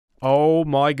Oh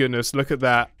my goodness, look at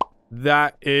that.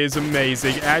 That is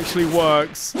amazing. It actually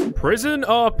works.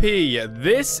 PrisonRP.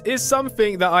 This is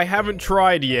something that I haven't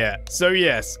tried yet. So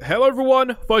yes, hello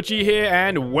everyone, Fudgy here,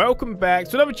 and welcome back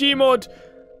to another Gmod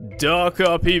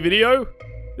DarkRP video.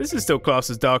 This is still classed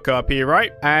as DarkRP,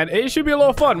 right? And it should be a lot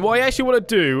of fun. What I actually want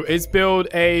to do is build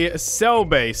a cell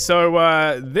base.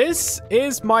 So this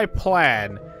is my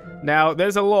plan. Now,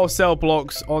 there's a lot of cell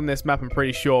blocks on this map, I'm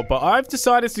pretty sure, but I've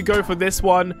decided to go for this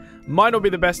one. Might not be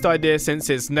the best idea since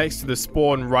it's next to the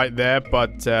spawn right there,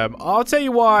 but I'll tell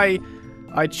you why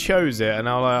I chose it, and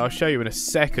I'll show you in a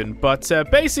second. But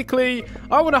basically,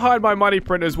 I want to hide my money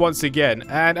printers once again,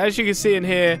 and as you can see in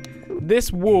here,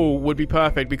 this wall would be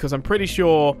perfect because I'm pretty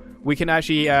sure we can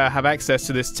actually have access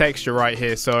to this texture right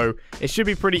here, so it should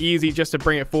be pretty easy just to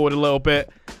bring it forward a little bit.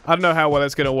 I don't know how well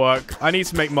that's going to work. I need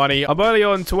to make money. I'm only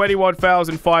on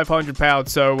 £21,500,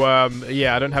 so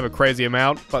yeah, I don't have a crazy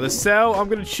amount. But the cell I'm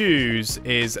going to choose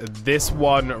is this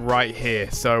one right here.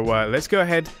 So let's go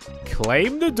ahead,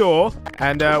 claim the door,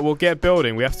 and we'll get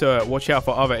building. We have to watch out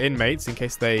for other inmates in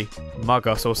case they mug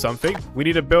us or something. We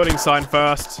need a building sign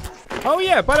first. Oh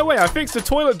yeah, by the way, I fixed the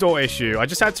toilet door issue. I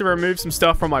just had to remove some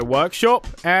stuff from my workshop,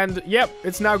 and yep,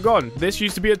 it's now gone. This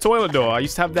used to be a toilet door. I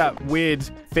used to have that weird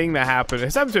thing that happened.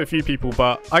 It's happened to a few people,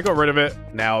 but I got rid of it.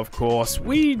 Now, of course,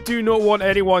 we do not want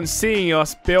anyone seeing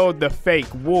us build the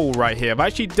fake wall right here. I've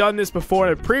actually done this before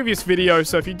in a previous video,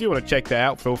 so if you do want to check that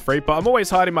out, feel free. But I'm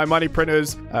always hiding my money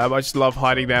printers. I just love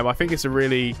hiding them. I think it's a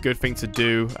really good thing to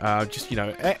do. Just, you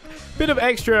know, a bit of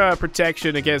extra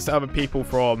protection against other people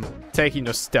from taking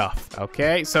your stuff.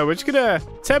 Okay, so we're just gonna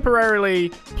temporarily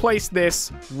place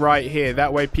this right here.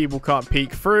 That way people can't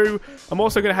peek through. I'm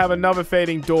also gonna have another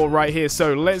fading door right here.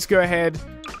 So let's go ahead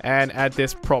and add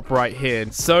this prop right here.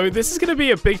 So this is gonna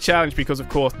be a big challenge because, of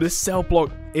course, this cell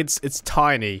block, it's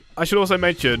tiny. I should also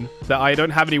mention that I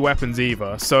don't have any weapons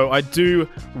either. So I do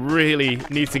really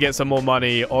need to get some more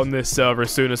money on this server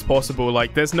as soon as possible.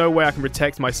 Like, there's no way I can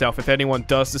protect myself if anyone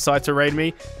does decide to raid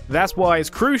me. That's why it's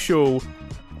crucial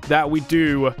that we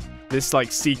do this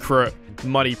like secret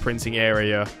money printing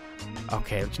area.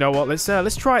 Okay, you know what? Let's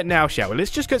try it now, shall we?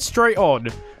 Let's just get straight on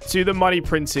to the money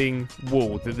printing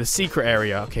wall, the secret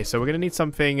area. Okay, so we're gonna need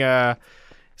something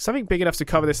something big enough to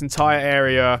cover this entire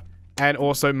area and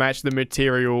also match the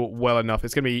material well enough.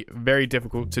 It's gonna be very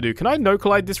difficult to do. Can I no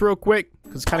collide this real quick?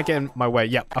 Because it's kind of getting in my way.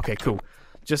 Yeah. Okay. Cool.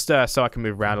 Just so I can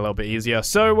move around a little bit easier.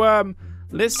 So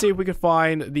let's see if we can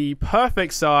find the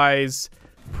perfect size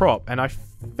prop, and I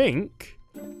think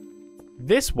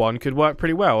this one could work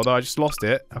pretty well, although I just lost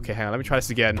it. Okay, hang on, let me try this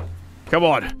again. Come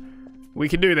on, we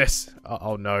can do this.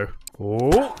 Oh no.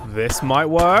 Oh, this might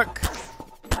work.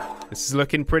 This is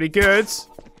looking pretty good.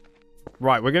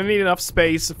 Right, we're gonna need enough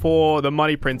space for the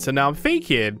money printer. Now I'm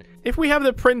thinking, if we have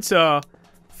the printer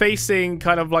facing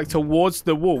kind of like towards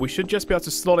the wall, we should just be able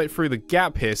to slot it through the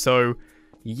gap here. So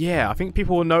yeah, I think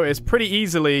people will notice pretty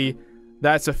easily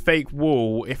that's a fake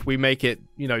wall if we make it,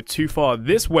 you know, too far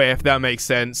this way, if that makes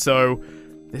sense. So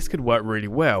this could work really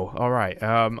well. All right.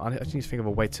 I just need to think of a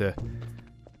way to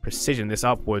precision this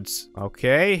upwards.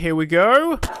 Okay, here we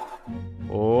go.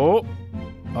 Oh.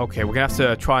 Okay, we're going to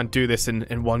have to try and do this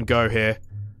in one go here.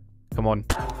 Come on.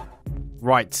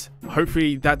 Right.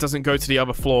 Hopefully that doesn't go to the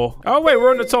other floor. Oh, wait,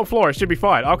 we're on the top floor. It should be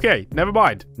fine. Okay, never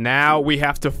mind. Now we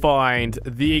have to find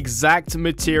the exact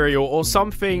material or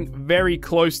something very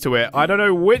close to it. I don't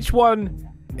know which one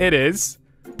it is,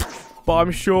 but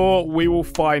I'm sure we will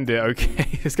find it, okay?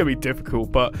 It's going to be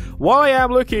difficult, but while I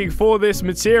am looking for this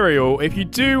material, if you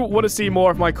do want to see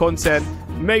more of my content,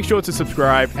 make sure to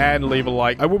subscribe and leave a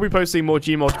like. I will be posting more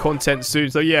Gmod content soon,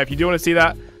 so yeah, if you do want to see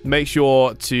that, make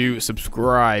sure to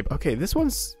subscribe. Okay, this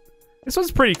one's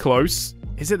pretty close.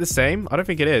 Is it the same? I don't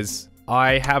think it is.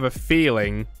 I have a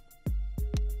feeling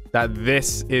that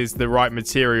this is the right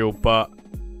material, but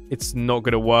it's not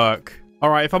going to work. All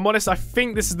right, if I'm honest, I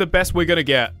think this is the best we're going to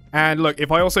get. And look,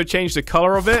 if I also change the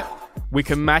color of it, we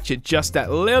can match it just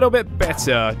that little bit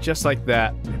better. Just like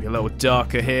that. Maybe a little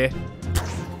darker here.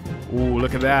 Ooh,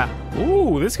 look at that.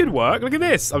 Ooh, this could work. Look at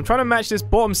this. I'm trying to match this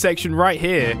bottom section right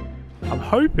here. I'm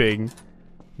hoping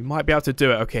we might be able to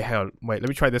do it. Okay, hang on. Wait, let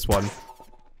me try this one.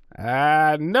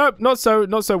 Nope, not so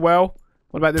well.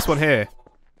 What about this one here?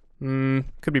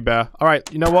 Could be better. All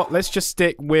right, you know what? Let's just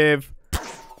stick with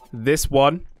this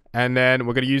one. And then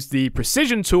we're going to use the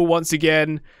precision tool once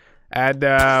again. And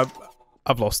I've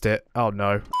lost it. Oh,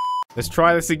 no. Let's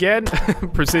try this again.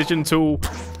 Precision tool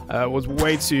was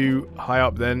way too high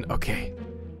up then. Okay.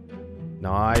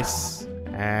 Nice.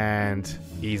 And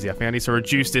easy. I think I need to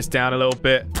reduce this down a little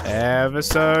bit. Ever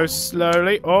so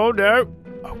slowly. Oh, no.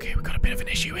 Okay, we got a bit of an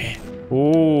issue here.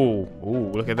 Ooh,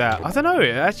 look at that. I don't know.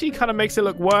 It actually kind of makes it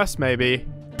look worse, maybe.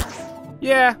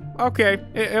 Yeah, okay.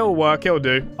 It'll work. It'll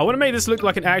do. I want to make this look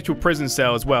like an actual prison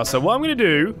cell as well. So what I'm going to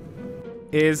do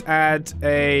is add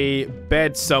a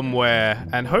bed somewhere.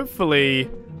 And hopefully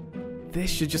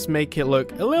this should just make it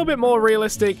look a little bit more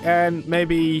realistic and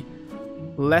maybe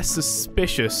less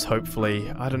suspicious, hopefully.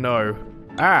 I don't know.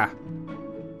 A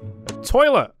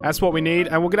toilet. That's what we need.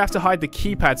 And we're going to have to hide the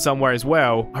keypad somewhere as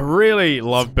well. I really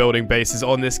love building bases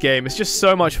on this game. It's just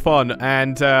so much fun.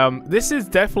 And this is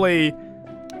definitely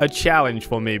a challenge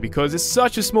for me because it's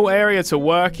such a small area to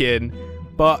work in,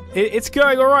 but it's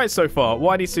going all right so far.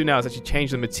 What I need to do now is actually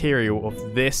change the material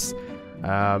of this.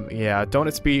 Yeah, I don't want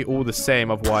it to be all the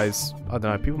same, otherwise, I don't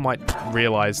know, people might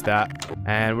realize that.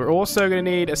 And we're also going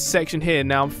to need a section here.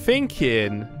 Now, I'm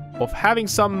thinking of having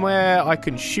somewhere I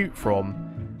can shoot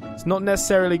from. It's not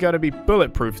necessarily going to be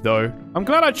bulletproof, though. I'm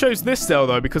glad I chose this cell,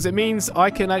 though, because it means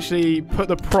I can actually put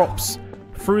the props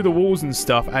through the walls and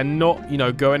stuff and not, you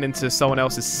know, going into someone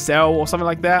else's cell or something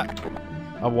like that.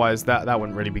 Otherwise, that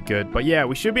wouldn't really be good. But yeah,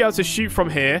 we should be able to shoot from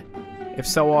here. If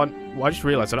someone... Well, I just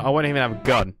realized I won't even have a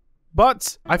gun.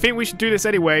 But I think we should do this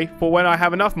anyway for when I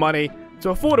have enough money to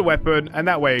afford a weapon. And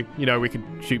that way, you know, we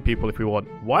can shoot people if we want.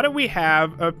 Why don't we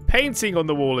have a painting on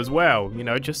the wall as well? You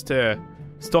know, just to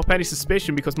stop any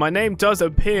suspicion, because my name does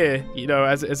appear, you know,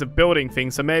 as a building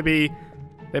thing. So maybe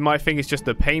they might think it's just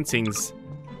the paintings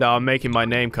that are making my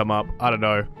name come up. I don't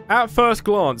know. At first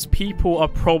glance, people are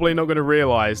probably not going to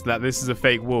realize that this is a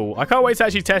fake wall. I can't wait to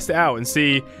actually test it out and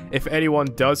see if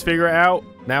anyone does figure it out.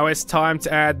 Now it's time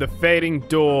to add the fading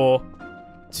door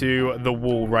to the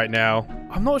wall right now.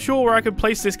 I'm not sure where I could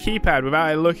place this keypad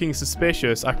without it looking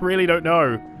suspicious. I really don't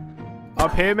know.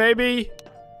 Up here, maybe?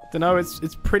 Don't know.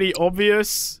 It's pretty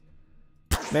obvious.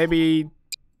 Maybe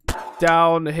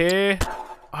down here?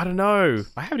 I don't know.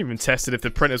 I haven't even tested if the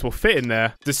printers will fit in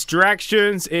there.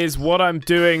 Distractions is what I'm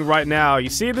doing right now. You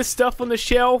see this stuff on the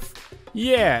shelf?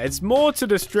 Yeah, it's more to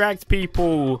distract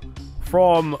people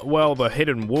from, well, the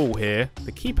hidden wall here.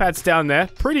 The keypad's down there.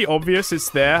 Pretty obvious it's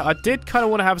there. I did kind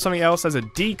of want to have something else as a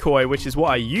decoy, which is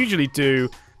what I usually do.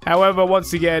 However,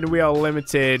 once again, we are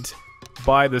limited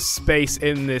by the space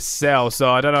in this cell,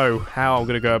 so I don't know how I'm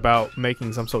going to go about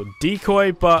making some sort of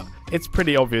decoy, but it's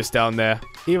pretty obvious down there.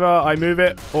 Either I move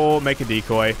it or make a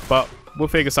decoy, but we'll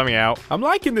figure something out. I'm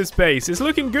liking this base. It's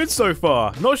looking good so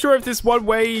far. Not sure if this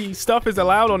one-way stuff is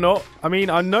allowed or not. I mean,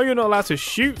 I know you're not allowed to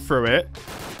shoot through it.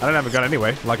 I don't have a gun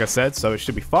anyway, like I said, so it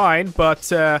should be fine.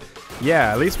 But,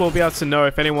 yeah, at least we'll be able to know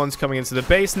if anyone's coming into the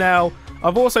base now.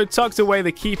 I've also tucked away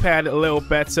the keypad a little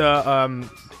better.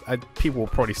 People will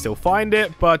probably still find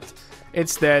it, but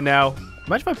it's there now.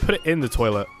 Imagine if I put it in the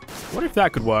toilet. What if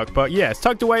that could work? But yeah, it's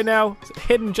tucked away now. It's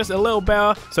hidden just a little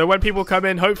better. So when people come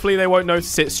in, hopefully they won't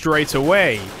notice it straight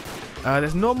away.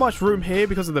 There's not much room here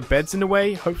because of the beds in the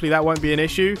way. Hopefully that won't be an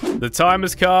issue. The time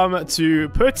has come to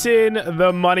put in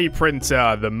the money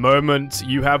printer. The moment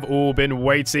you have all been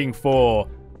waiting for.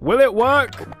 Will it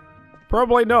work?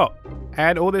 Probably not.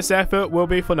 And all this effort will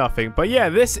be for nothing. But yeah,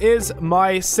 this is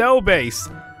my cell base.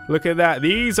 Look at that.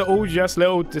 These are all just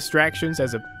little distractions.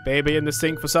 There's a baby in the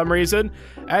sink for some reason.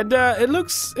 And it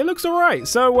looks all right.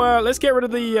 So let's get rid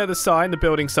of the sign, the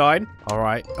building sign. All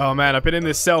right. Oh, man, I've been in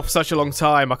this cell for such a long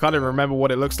time. I can't even remember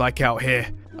what it looks like out here.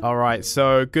 All right.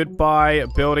 So goodbye,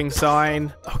 building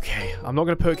sign. Okay. I'm not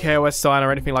going to put KOS sign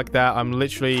or anything like that. I'm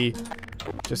literally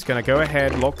just going to go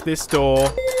ahead, lock this door.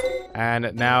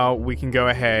 And now we can go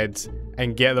ahead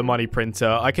and get the money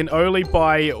printer. I can only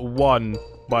buy one,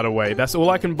 by the way. That's all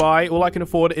I can buy. All I can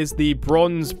afford is the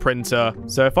bronze printer.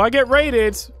 So if I get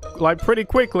raided, like, pretty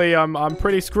quickly, I'm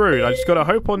pretty screwed. I just gotta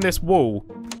hope on this wall.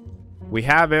 We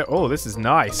have it. Oh, this is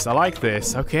nice. I like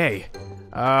this. Okay.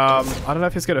 I don't know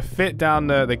if it's gonna fit down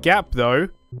the gap, though.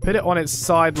 Put it on its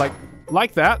side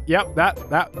like that. Yep, that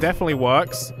definitely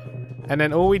works. And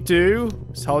then all we do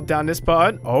is hold down this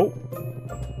button. Oh.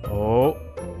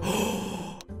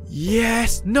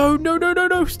 Yes. No.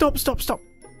 Stop.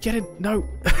 Get in. No.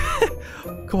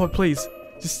 Come on, please.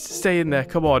 Just stay in there.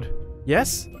 Come on.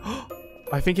 Yes?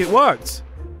 I think it worked.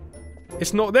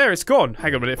 It's not there. It's gone.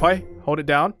 Hang on a minute. If I hold it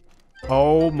down.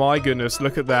 Oh my goodness.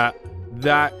 Look at that.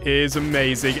 That is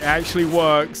amazing. It actually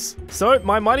works. So,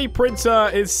 my money printer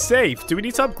is safe. Do we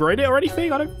need to upgrade it or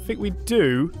anything? I don't think we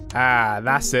do. Ah,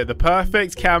 that's it. The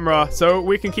perfect camera. So,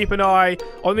 we can keep an eye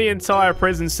on the entire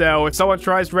prison cell. If someone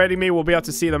tries raiding me, we'll be able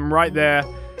to see them right there.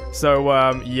 So,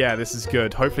 yeah, this is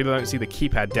good. Hopefully, they don't see the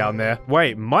keypad down there.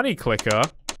 Wait, money clicker?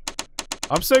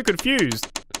 I'm so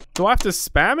confused. Do I have to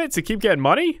spam it to keep getting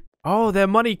money? Oh, they're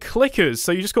money clickers.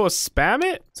 So you just gotta spam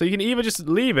it? So you can either just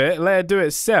leave it, let it do it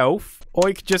itself, or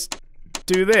you could just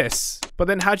do this. But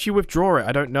then how do you withdraw it?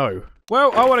 I don't know.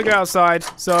 Well, I want to go outside,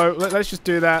 so let's just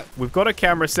do that. We've got a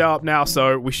camera set up now,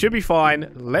 so we should be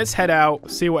fine. Let's head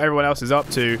out, see what everyone else is up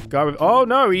to. Oh,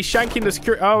 no, he's shanking the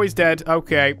security. Oh, he's dead.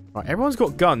 Okay. Right, everyone's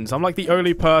got guns. I'm like the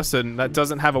only person that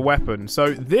doesn't have a weapon.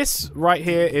 So this right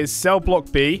here is cell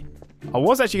block B. I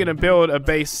was actually going to build a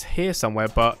base here somewhere,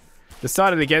 but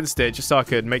decided against it just so I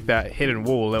could make that hidden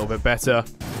wall a little bit better.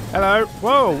 Hello.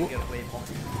 Whoa.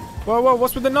 Whoa, whoa,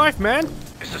 what's with the knife, man?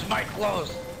 This is my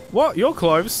clothes. What? Your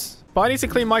clothes? But I need to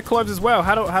clean my clothes as well.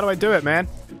 How do I do it, man?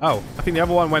 Oh, I think the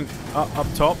other one went up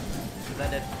top.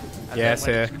 Yeah, it's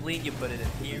here. It's clean, you put it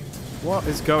in here. What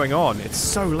is going on? It's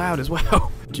so loud as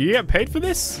well. Do you get paid for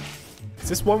this? Is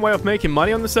this one way of making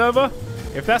money on the server?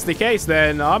 If that's the case,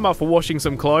 then I'm up for washing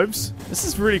some clothes. This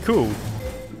is really cool.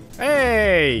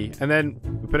 Hey! And then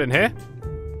we put it in here.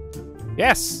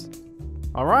 Yes.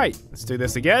 All right. Let's do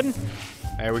this again.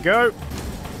 There we go.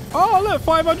 Oh, look,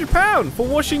 £500 for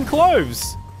washing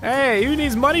clothes. Hey, who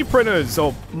needs money printers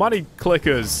or money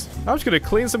clickers? I'm just going to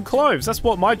clean some clothes. That's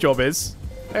what my job is.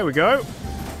 There we go.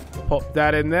 Pop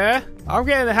that in there. I'm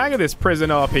getting the hang of this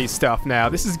PrisonRP stuff now.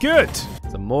 This is good.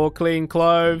 Some more clean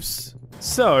clothes.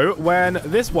 So, when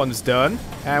this one's done,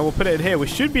 and we'll put it in here, we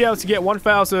should be able to get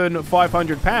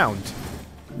 £1,500.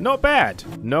 Not bad.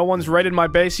 No one's raided my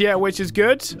base yet, which is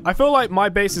good. I feel like my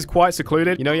base is quite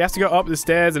secluded. You know, you have to go up the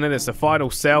stairs and then it's the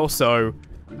final cell, so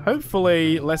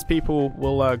hopefully less people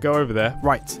will go over there.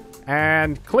 Right.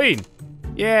 And clean.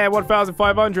 Yeah,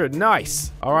 1,500.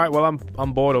 Nice. All right, well,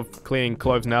 I'm bored of cleaning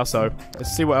clothes now, so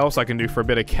let's see what else I can do for a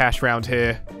bit of cash around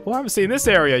here. Well, I haven't seen this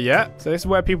area yet. So this is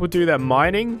where people do their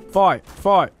mining. Fight,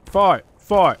 fight, fight,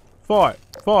 fight, fight,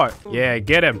 fight. Yeah,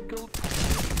 get him.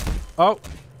 Oh.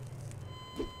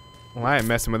 Well, I ain't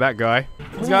messing with that guy.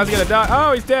 This guy's gonna die.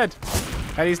 Oh, he's dead.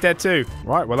 And he's dead too.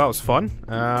 Right, well, that was fun.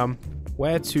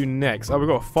 Where to next? Oh, we've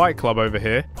got a fight club over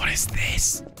here. What is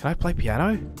this? Can I play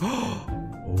piano?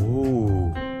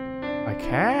 Oh, I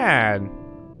can.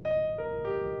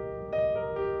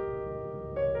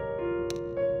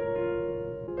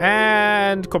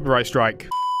 And copyright strike.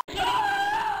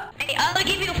 Hey, I'll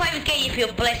give you 5k if you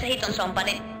place a hit on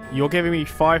somebody. You're giving me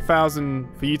 5,000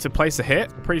 for you to place a hit?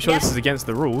 I'm pretty sure this is against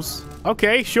the rules.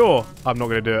 Okay, sure. I'm not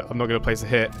going to do it. I'm not going to place a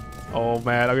hit. Oh,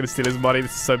 man. I'm going to steal his money.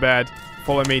 This is so bad.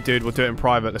 Follow me, dude. We'll do it in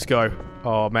private. Let's go.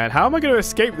 Oh, man. How am I going to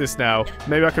escape this now?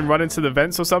 Maybe I can run into the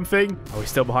vents or something? Oh, he's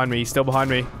still behind me. He's still behind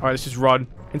me. All right, let's just run.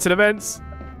 Into the vents.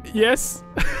 Yes.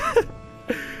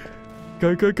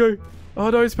 Go, go, go. Oh,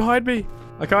 no. He's behind me.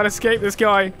 I can't escape this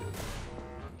guy.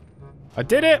 I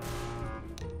did it.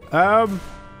 I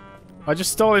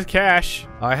just stole his cash.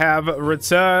 I have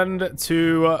returned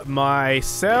to my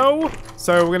cell.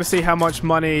 So we're going to see how much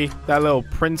money that little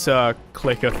printer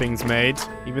clicker thing's made.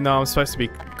 Even though I'm supposed to be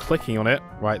clicking on it.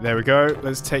 Right, there we go.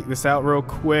 Let's take this out real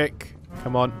quick.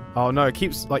 Come on. Oh, no. It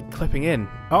keeps, like, clipping in.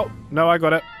 Oh, no, I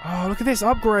got it. Oh, look at this.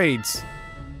 Upgrades.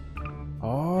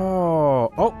 Oh.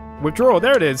 Oh, withdraw.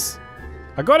 There it is.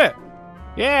 I got it.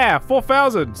 Yeah,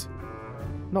 4,000.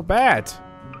 Not bad.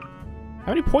 How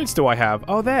many points do I have?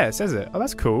 Oh, there, it says it. Oh,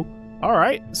 that's cool. All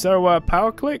right, so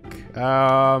power click.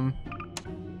 Yeah,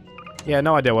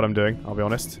 no idea what I'm doing, I'll be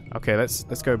honest. Okay, let's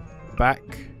go back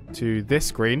to this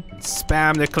screen.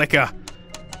 Spam the clicker.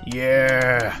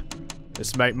 Yeah.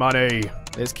 Let's make money.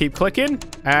 Let's keep clicking.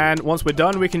 And once we're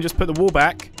done, we can just put the wall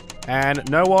back. And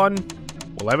no one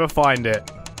will ever find it.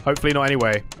 Hopefully not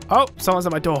anyway. Oh, someone's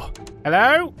at my door.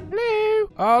 Hello? Hello?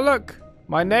 Oh, look.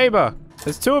 My neighbor.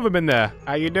 There's two of them in there.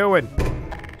 How you doing?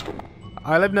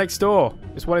 I live next door.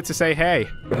 Just wanted to say hey.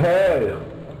 Hey.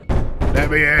 Let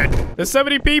me in. There's so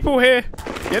many people here.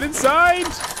 Get inside.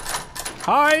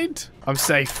 Hide. I'm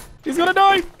safe. He's gonna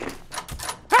die.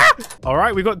 Ah! All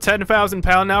right, we've got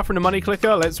 £10,000 now from the money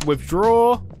clicker. Let's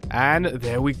withdraw. And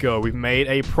there we go. We've made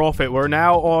a profit. We're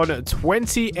now on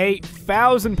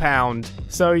 £28,000.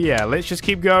 So yeah, let's just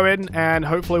keep going and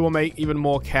hopefully we'll make even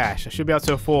more cash. I should be able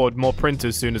to afford more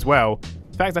printers soon as well.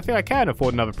 In fact, I think I can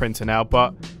afford another printer now,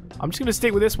 but I'm just going to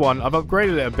stick with this one. I've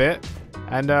upgraded it a bit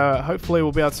and hopefully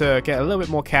we'll be able to get a little bit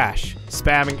more cash.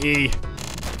 Spamming E.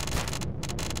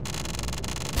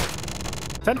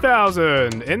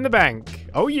 10,000 in the bank.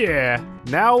 Oh yeah.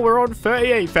 Now we're on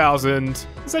 38,000.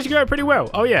 It's actually going pretty well.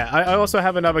 Oh yeah, I also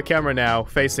have another camera now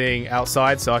facing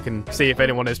outside so I can see if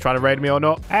anyone is trying to raid me or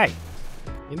not. Hey,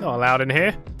 you're not allowed in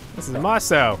here. This is my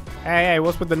cell. Hey,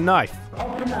 what's with the knife?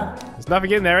 There's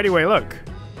nothing in there anyway, look.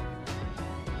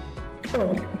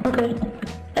 Oh, okay.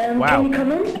 Wow. Can you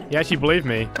come in? You actually believe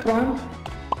me. Come on.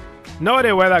 No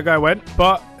idea where that guy went,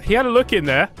 but he had a look in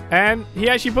there, and he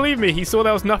actually believed me. He saw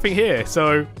there was nothing here,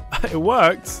 so it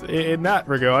worked in that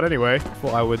regard anyway.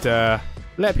 Thought I would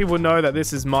let people know that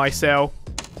this is my cell.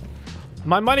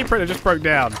 My money printer just broke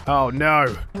down. Oh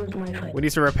no. We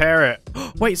need to repair it.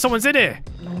 Wait, someone's in here.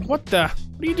 What the?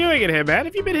 What are you doing in here, man?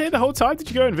 Have you been here the whole time? Did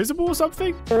you go invisible or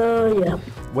something? Yeah.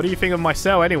 What do you think of my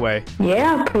cell anyway?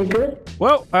 Yeah, pretty good.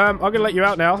 Well, I'm gonna let you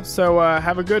out now, so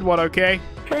have a good one, okay?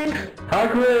 Thanks.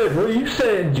 Hagrid, what are you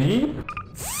saying, G?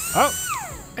 Oh,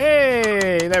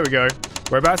 hey, there we go.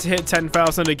 We're about to hit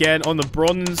 10,000 again on the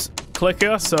bronze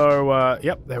clicker, so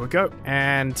yep, there we go.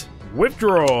 And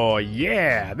withdraw,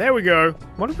 yeah, there we go.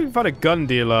 What if we can find a gun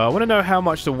dealer? I want to know how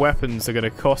much the weapons are going to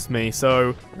cost me,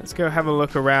 so let's go have a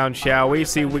look around, shall we?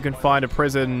 See if we can find a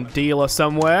prison dealer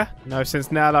somewhere. No, since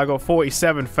now I got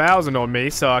 47,000 on me,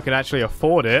 so I can actually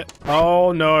afford it.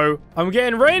 Oh no, I'm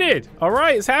getting raided. All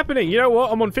right, it's happening. You know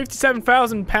what? I'm on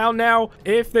 57,000 pound now.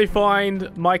 If they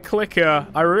find my clicker,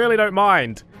 I really don't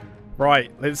mind.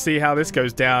 Right, let's see how this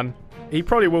goes down. He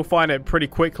probably will find it pretty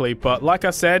quickly, but like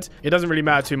I said, it doesn't really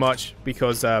matter too much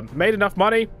because made enough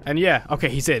money, and yeah, okay,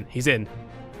 he's in.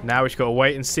 Now we just gotta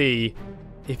wait and see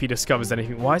if he discovers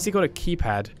anything. Why has he got a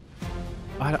keypad?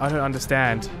 I don't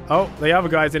understand. Oh, the other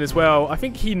guy's in as well. I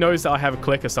think he knows that I have a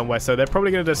clicker somewhere, so they're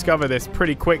probably gonna discover this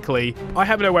pretty quickly. I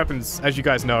have no weapons, as you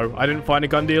guys know. I didn't find a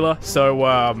gun dealer, so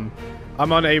I'm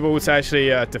unable to actually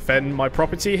defend my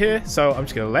property here, so I'm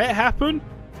just gonna let it happen.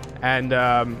 And,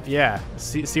 yeah,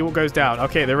 see what goes down.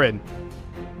 Okay, they're in.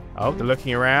 Oh, they're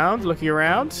looking around.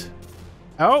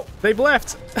 Oh, they've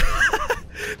left.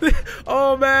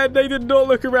 Oh, man, they did not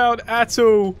look around at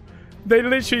all. They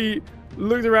literally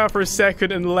looked around for a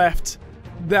second and left.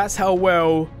 That's how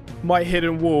well my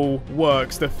hidden wall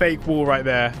works. The fake wall right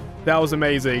there. That was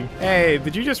amazing. Hey,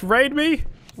 did you just raid me?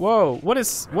 Whoa, what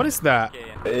is that?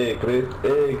 Hey, Chris.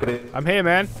 Hey, Chris. I'm here,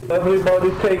 man.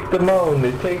 Everybody take the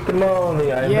money. Take the money.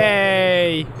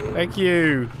 Yay! Thank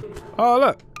you. Oh,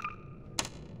 look.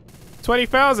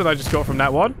 20,000 I just got from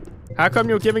that one. How come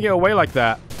you're giving it away like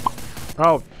that?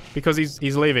 Oh, because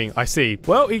he's leaving. I see.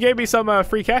 Well, he gave me some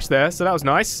free cash there, so that was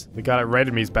nice. The guy that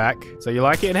raided me's back. So you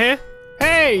like it in here?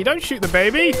 Hey, don't shoot the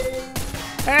baby.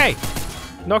 Hey,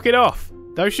 knock it off.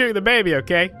 Don't shoot the baby,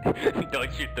 okay?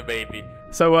 Don't shoot the baby.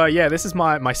 So, yeah, this is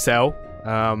my cell.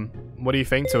 What do you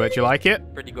think to it? Do you like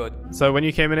it? Pretty good. So, when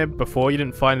you came in here before, you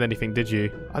didn't find anything, did you?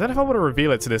 I don't know if I want to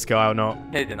reveal it to this guy or not.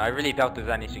 Hidden. I really doubt there's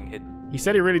anything hidden. He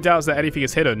said he really doubts that anything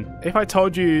is hidden. If I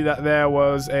told you that there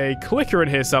was a clicker in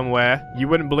here somewhere, you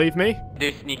wouldn't believe me? Do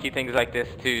sneaky things like this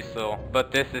too, so...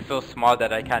 But this is so small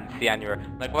that I can't see anywhere.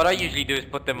 Like, what I usually do is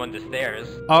put them on the stairs.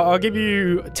 I'll give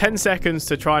you 10 seconds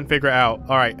to try and figure it out.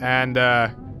 Alright, and,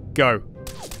 go.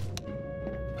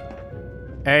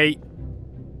 8,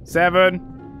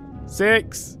 7,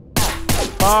 6,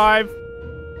 5,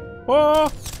 4,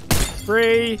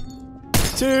 3,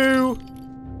 2,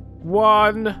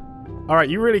 1. Alright,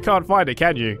 you really can't find it,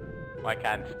 can you? I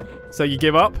can't. So you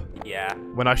give up? Yeah.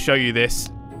 When I show you this,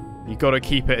 you gotta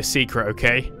keep it a secret,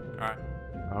 okay? Alright.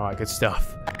 Alright, good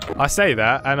stuff. I say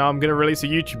that, and I'm gonna release a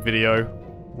YouTube video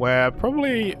where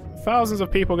probably thousands of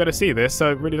people are gonna see this,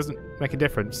 so it really doesn't make a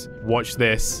difference. Watch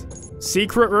this.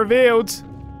 Secret revealed!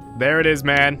 There it is,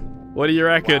 man. What do you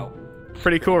reckon? Wow.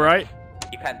 Pretty cool, right?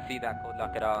 You can't see that code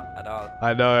lock at all.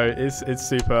 I know, it's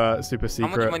super secret.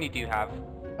 How much money do you have?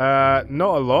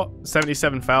 Not a lot.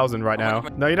 77,000 right now.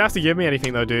 No, you'd have to give me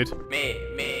anything though, dude. Me.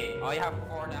 I have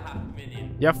 4.5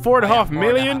 million. You have 4.5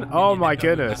 million? Oh my That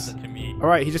doesn't goodness. matter to me.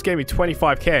 Alright, he just gave me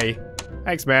 25k.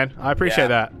 Thanks, man. I appreciate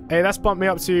that. Hey, that's bumped me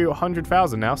up to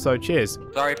 100,000 now, so cheers.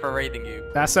 Sorry for raiding you.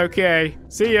 That's okay.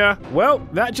 See ya. Well,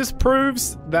 that just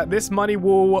proves that this money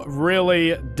wall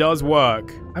really does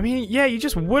work. I mean, yeah, you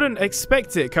just wouldn't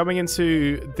expect it coming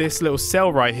into this little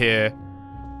cell right here.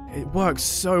 It works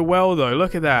so well, though.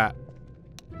 Look at that.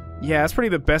 Yeah, that's probably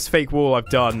the best fake wall I've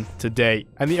done to date.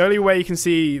 And the only way you can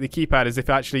see the keypad is if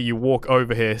actually you walk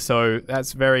over here. So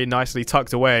that's very nicely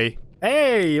tucked away.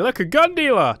 Hey, look, a gun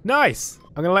dealer. Nice.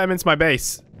 I'm gonna let him into my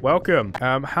base. Welcome.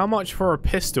 How much for a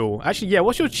pistol? Actually, yeah,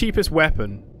 what's your cheapest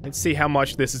weapon? Let's see how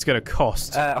much this is gonna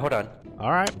cost. Hold on.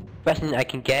 All right. Best thing I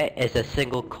can get is a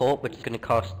single Colt, which is going to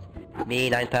cost me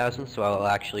 9,000, so I'll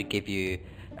actually give you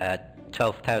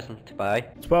 12,000 to buy.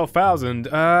 12,000.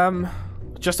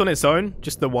 Just on its own,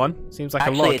 just the one. Seems like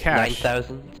Actually, a lot of it's cash.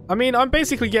 9,000. I mean, I'm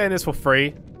basically getting this for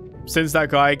free, since that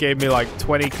guy gave me like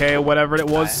 20k or whatever it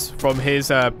was from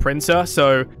his printer.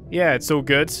 So yeah, it's all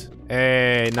good.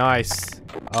 Hey, nice.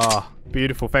 Ah,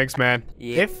 beautiful. Thanks, man.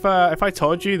 Yeah. If I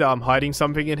told you that I'm hiding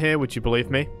something in here, would you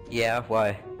believe me? Yeah,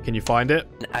 why? Can you find it?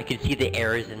 I can see the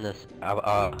errors in this.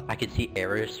 I can see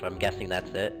errors, so I'm guessing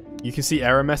that's it. You can see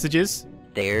error messages?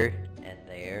 there and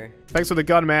there. Thanks for the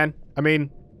gun, man. I mean,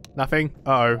 nothing.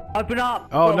 Uh-oh. Open up.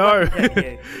 Oh, no.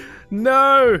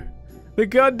 No! The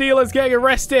gun dealer's getting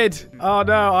arrested. Oh,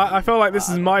 no. I feel like this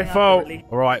is my fault.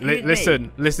 All right,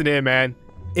 listen here, man.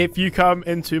 If you come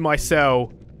into my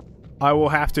cell, I will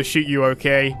have to shoot you,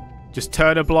 okay? Just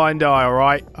turn a blind eye, all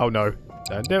right? Oh, no.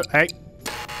 Don't do it. Hey.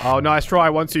 Oh, nice try.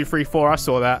 1, 2, 3, 4. I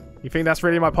saw that. You think that's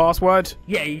really my password?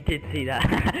 Yeah, you did see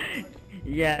that.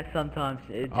 Yeah, sometimes.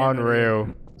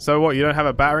 Unreal. So what, you don't have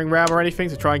a battering ram or anything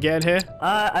to try and get in here?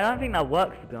 I don't think that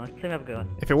works, to be honest. Let me have a go.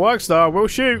 If it works, though, we'll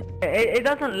shoot. It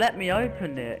doesn't let me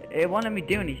open it. It won't let me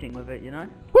do anything with it, you know?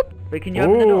 Whoop. But can you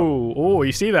open it up? Oh,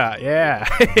 you see that? Yeah.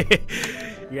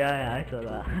 Yeah, I saw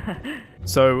that.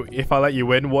 So, if I let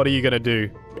you in, what are you going to do?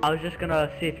 I was just going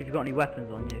to see if you've got any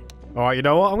weapons on you. Alright, you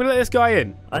know what? I'm going to let this guy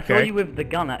in. I saw you with the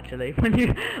gun, actually.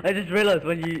 I just realized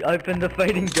when you opened the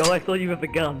fading door, I saw you with the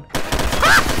gun.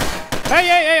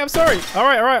 Hey, I'm sorry.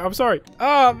 Alright, I'm sorry.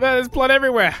 Oh, man, there's blood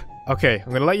everywhere. Okay, I'm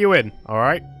going to let you in.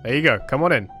 Alright, there you go. Come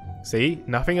on in. See?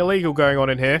 Nothing illegal going on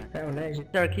in here. Is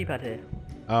there a keypad here?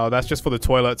 Oh, that's just for the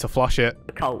toilet to flush it.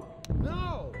 A cult.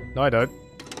 No, I don't.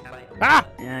 Ah!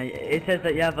 Yeah, it says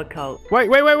that you have a cult. Wait.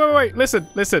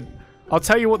 Listen. I'll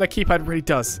tell you what the keypad really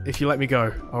does if you let me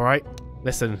go, alright?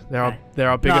 Listen, there are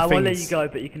bigger things. I won't let you go,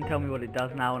 but you can tell me what it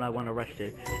does now, and I won't arrest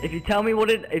you. If you tell me what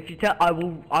I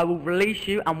will release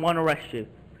you and won't arrest you.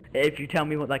 If you tell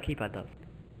me what that keypad does.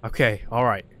 Okay,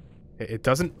 alright. It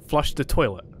doesn't flush the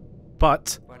toilet,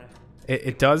 but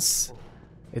it does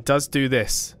do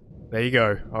this. There you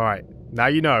go. Alright. Now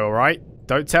you know, alright?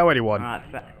 Don't tell anyone.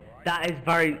 Alright, that is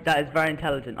very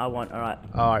intelligent. I want, alright.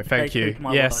 Alright, thank you.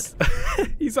 Yes.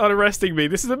 He's unarresting me.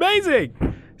 This is amazing.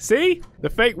 See? The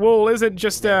fake wall isn't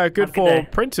just good for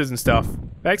printers and stuff.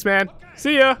 Thanks, man.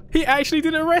 See ya. He actually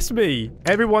didn't arrest me.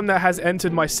 Everyone that has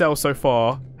entered my cell so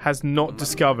far has not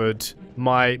discovered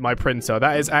my printer.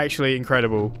 That is actually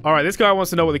incredible. All right, this guy wants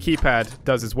to know what the keypad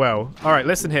does as well. All right,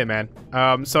 listen here, man.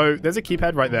 So there's a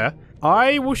keypad right there.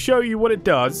 I will show you what it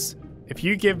does if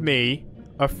you give me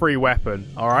a free weapon.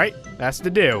 All right? That's the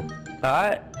deal. All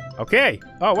right. Okay.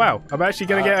 Oh, wow. I'm actually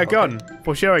going to get a gun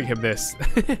for showing him this.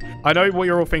 I know what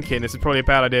you're all thinking. This is probably a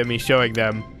bad idea, me showing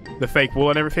them the fake wall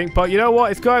and everything. But you know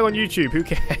what? It's going on YouTube. Who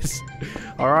cares?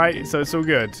 All right. So it's all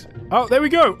good. Oh, there we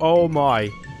go. Oh, my.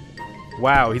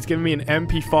 Wow. He's giving me an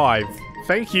MP5.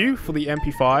 Thank you for the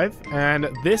MP5. And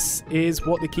this is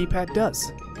what the keypad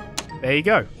does. There you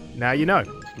go. Now you know.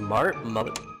 Smart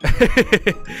mother.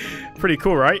 Pretty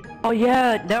cool, right? Oh,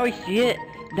 yeah. Now I see it.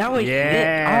 Now I see it.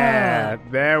 Yeah,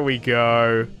 there we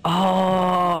go.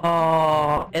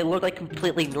 Oh, it looked like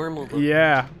completely normal. Though.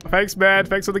 Yeah, thanks, man.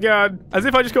 Thanks for the gun. As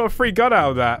if I just got a free gun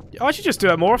out of that. I should just do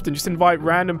that more often. Just invite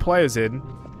random players in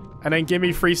and then give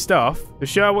me free stuff to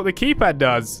show what the keypad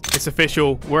does. It's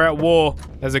official. We're at war.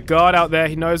 There's a guard out there.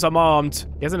 He knows I'm armed.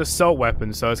 He has an assault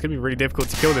weapon, so it's going to be really difficult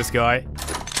to kill this guy.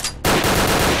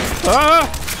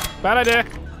 Ah! Bad idea.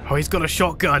 Oh, he's got a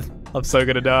shotgun. I'm so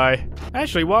gonna die.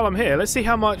 Actually, while I'm here, let's see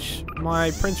how much my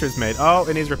printer has made. Oh,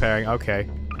 it needs repairing. Okay.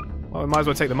 Well, we might as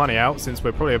well take the money out since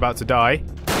we're probably about to die.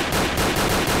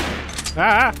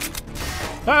 Ah!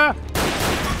 Ah!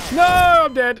 No,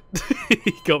 I'm dead.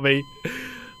 He got me.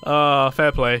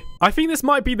 Fair play. I think this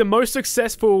might be the most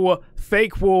successful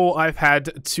fake wall I've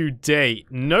had to date.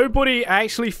 Nobody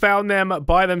actually found them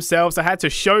by themselves. I had to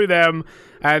show them.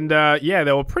 And yeah,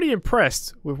 they were pretty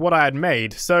impressed with what I had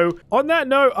made. So on that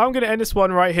note, I'm going to end this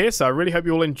one right here. So I really hope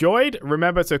you all enjoyed.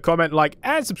 Remember to comment, like,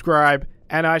 and subscribe.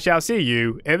 And I shall see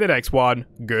you in the next one.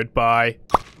 Goodbye.